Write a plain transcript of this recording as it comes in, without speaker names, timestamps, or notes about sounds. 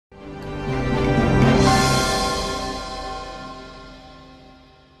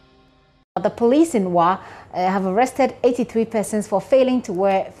The police in Wa have arrested 83 persons for failing to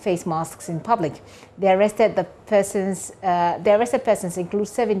wear face masks in public. The arrested persons include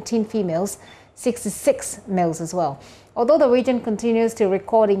 17 females, 66 males as well. Although the region continues to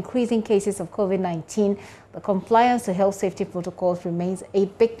record increasing cases of COVID-19, the compliance to health safety protocols remains a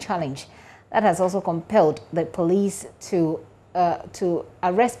big challenge. That has also compelled the police to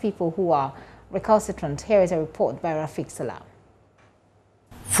arrest people who are recalcitrant. Here is a report by Rafiq Salam.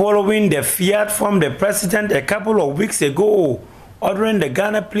 Following the fiat from the president a couple of weeks ago, ordering the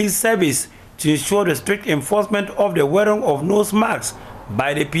Ghana Police Service to ensure the strict enforcement of the wearing of nose masks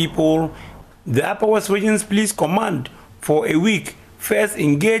by the people, the Upper West Region's Police Command for a week first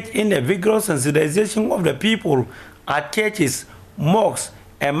engaged in the vigorous sensitization of the people at churches, mosques,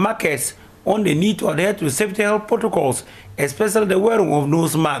 and markets on the need to adhere to safety health protocols, especially the wearing of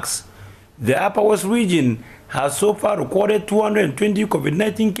nose masks. The Upper West Region has so far recorded 220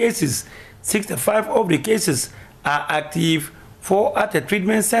 COVID-19 cases. 65 of the cases are active, 4 at a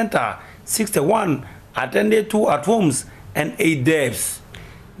treatment center, 61 attended to at homes, and 8 deaths.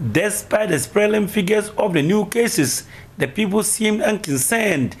 Despite the sprawling figures of the new cases, the people seemed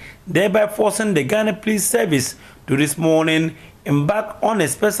unconcerned, thereby forcing the Ghana Police Service to this morning embark on a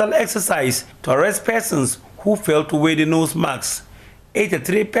special exercise to arrest persons who failed to wear the nose masks.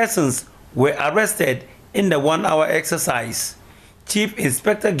 83 persons were arrested in the 1-hour exercise. Chief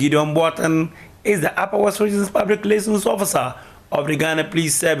Inspector Gideon Boateng is the Upper West Region's Public Relations Officer of the Ghana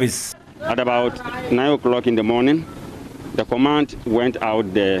Police Service. At about 9 o'clock in the morning, the command went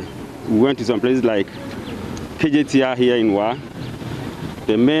out there. We went to some places like KJTR here in Wa,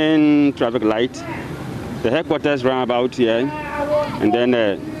 the main traffic light, the headquarters roundabout here, and then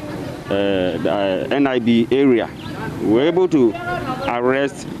the NIB area. We were able to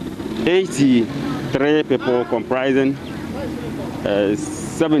arrest 83 people comprising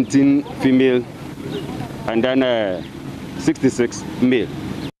 17 female and then 66 male.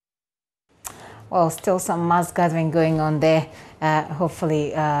 Well, still some mass gathering going on there.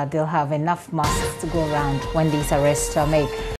 Hopefully they'll have enough masks to go around when these arrests are made.